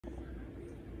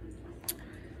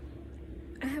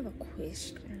I have a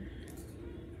question.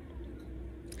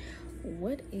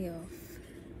 What if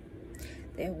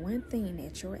that one thing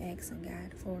that you're asking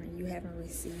God for and you haven't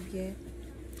received yet,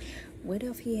 what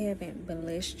if He haven't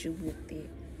blessed you with it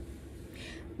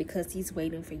because He's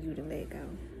waiting for you to let go?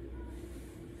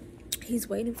 He's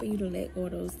waiting for you to let go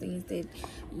of those things that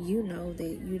you know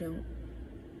that you don't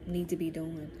need to be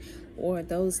doing, or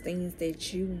those things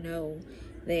that you know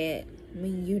that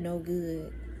mean you no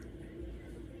good.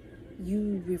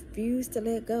 You refuse to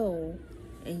let go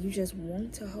and you just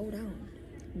want to hold on.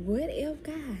 What if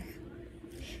God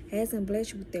hasn't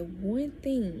blessed you with that one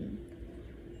thing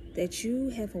that you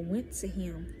have went to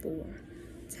Him for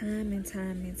time and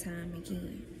time and time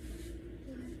again?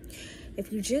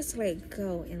 If you just let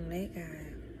go and let God,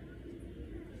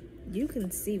 you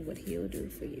can see what He'll do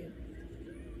for you.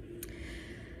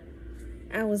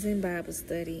 I was in Bible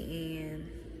study and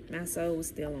my soul was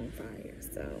still on fire,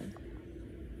 so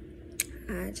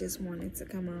I just wanted to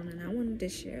come on and I wanted to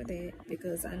share that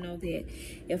because I know that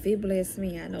if it blessed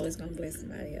me, I know it's going to bless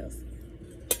somebody else.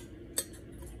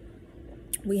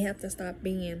 We have to stop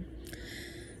being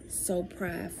so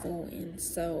prideful and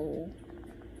so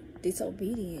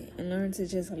disobedient and learn to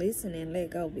just listen and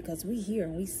let go, because we hear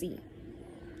and we see.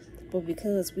 But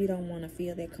because we don't want to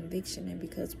feel that conviction and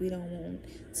because we don't want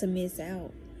to miss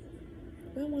out,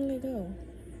 we don't want to let go.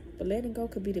 But letting go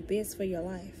could be the best for your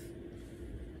life.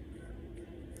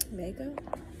 Let go.